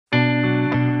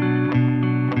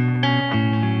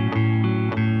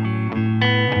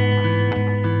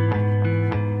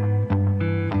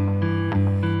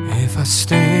I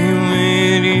stay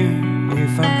with you,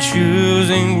 if I'm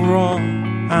choosing wrong,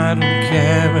 I don't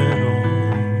care at all.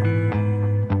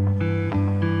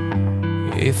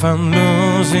 If I'm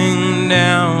losing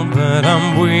now, but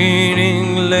I'm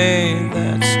waiting late,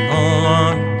 that's all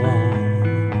I want.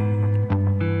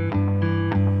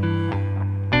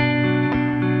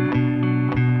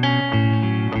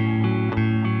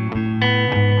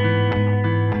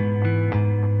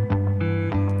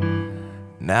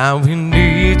 Now we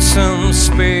need some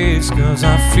space, 'cause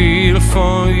I feel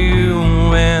for you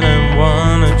when I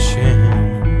wanna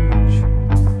change.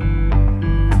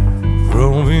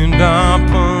 Growing up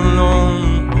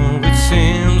alone, oh, it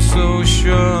seems so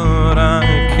short, I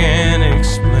can't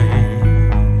explain.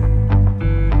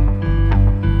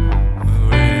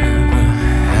 Whatever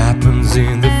happens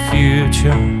in the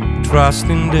future, trust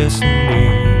in destiny.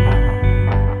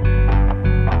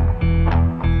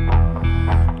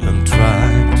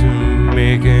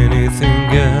 Make anything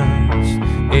else,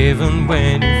 even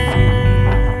when you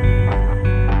feel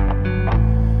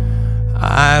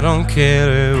I don't care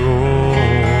at all.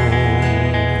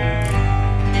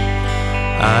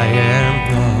 I am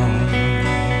lost.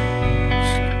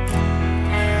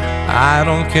 I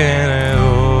don't care at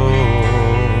all.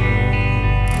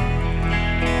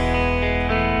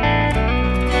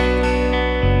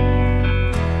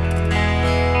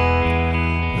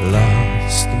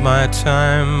 Lost my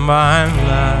time, my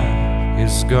life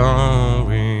is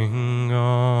going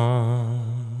on.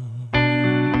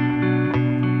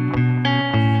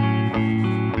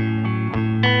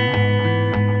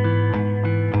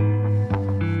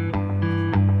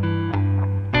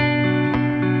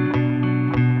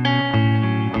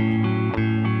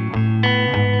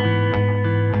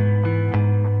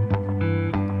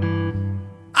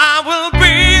 I will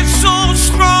be so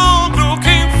strong,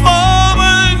 looking for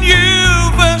a new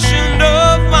version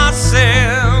of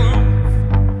myself.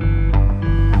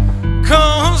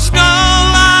 'Cause all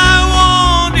I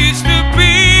want is to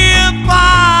be a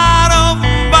part of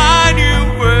my new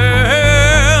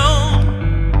world.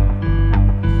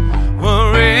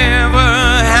 Whatever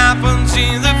happens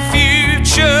in the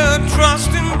future,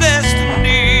 trust in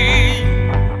destiny.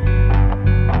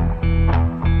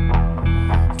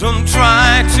 Don't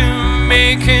try to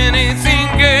make anything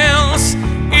else,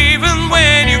 even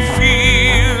when you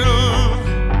feel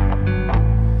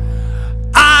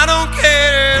I don't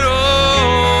care at all.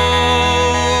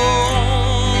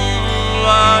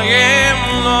 I am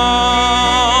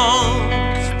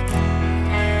lost.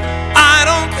 I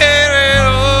don't care at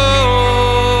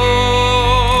all.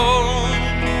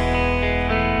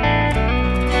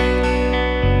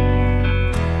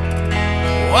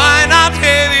 Why not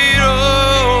have it all?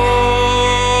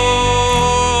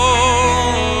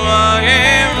 I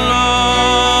am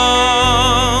lost.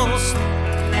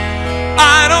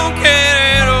 I don't care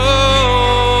at all.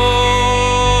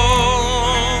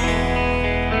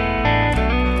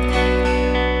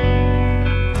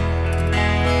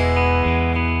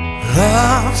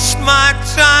 Lost my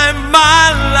time, my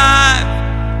life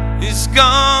is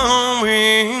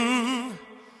going